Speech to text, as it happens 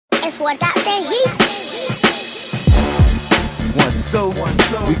Es suelta de hit. 1, 2,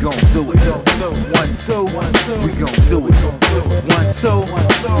 we gon' do it. 1, 2, we gon' do it. 1, 2,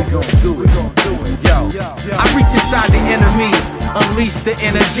 we gon' do it. Yo, I reach inside the enemy, unleash the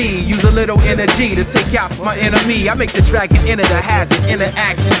energy, use a little energy to take out my enemy. I make the dragon enter the hazard, inner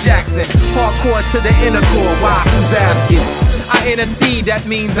action Jackson. Hardcore to the inner core, why? Who's asking? I intercede, that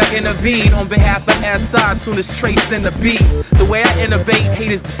means I intervene on behalf of SI, soon as trace in the beat. The way I innovate,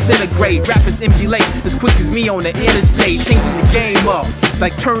 haters disintegrate, rappers emulate as quick as me on the interstate, changing the game up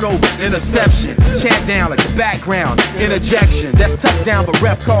like turnovers, interception, chant down like the background, interjection. That's touchdown, but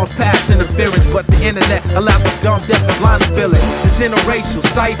ref calls pass interference. But the internet allows the dumb, deaf, and blind to feel it. This interracial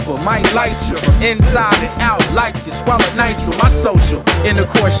cipher might light you from inside and out like you swallowed nitro. My social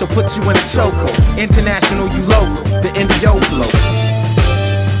intercourse shall put you in a chokehold. International, you local, the Indio flow.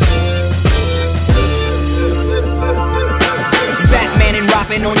 Batman and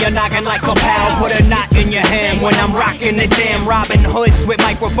Robin on your noggin like a pal. Put a knot in your hand when I'm rocking the jam. Robin Hoods with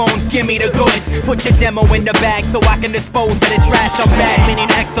microphones, give me the goods. Put your demo in the bag so I can dispose of the trash. I'm bad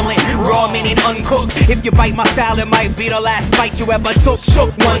meaning excellent, raw meaning uncooked. If you bite my style, it might be the last bite you ever took.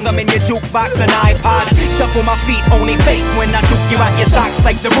 Shook ones, I'm in your jukebox and iPods. Shuffle my feet, only fake when I juke you out your socks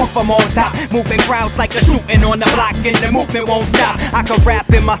like the roof. I'm on top, moving crowds like a shooting on the block, and the movement won't stop. I can rap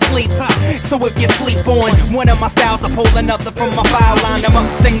in my sleep, so if you sleep on one of my styles, I pull another from my file. Line them up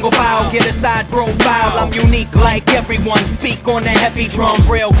single file, get a side profile. I'm unique like everyone. Speak on the heavy drum.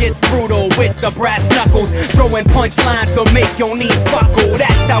 Braille gets brutal with the brass knuckles, throwing punchlines so make your knees buckle.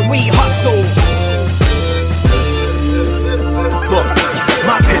 That's how we hustle. Look,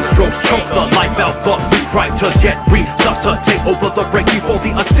 my pen strokes choke the life out the rewriters, yet resuscitate over the break before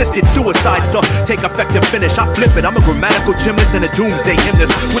the assisted suicides to take effect and finish. I flip it, I'm a grammatical gymnast and a doomsday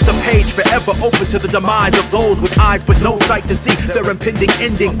hymnist, with the page forever open to the demise of those with eyes but no sight to see their impending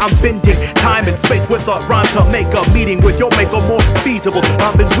ending. I'm bending time and space with a rhyme to make a meeting with your maker more feasible.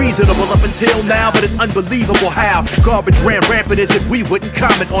 I've been reasonable up until now, but it's unbelievable how garbage ran rampant as if we wouldn't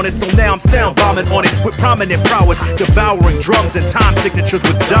comment on it. So now I'm sound bombing on it with prominent prowess, devouring drums and time signatures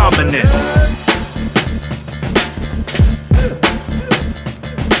with dominance.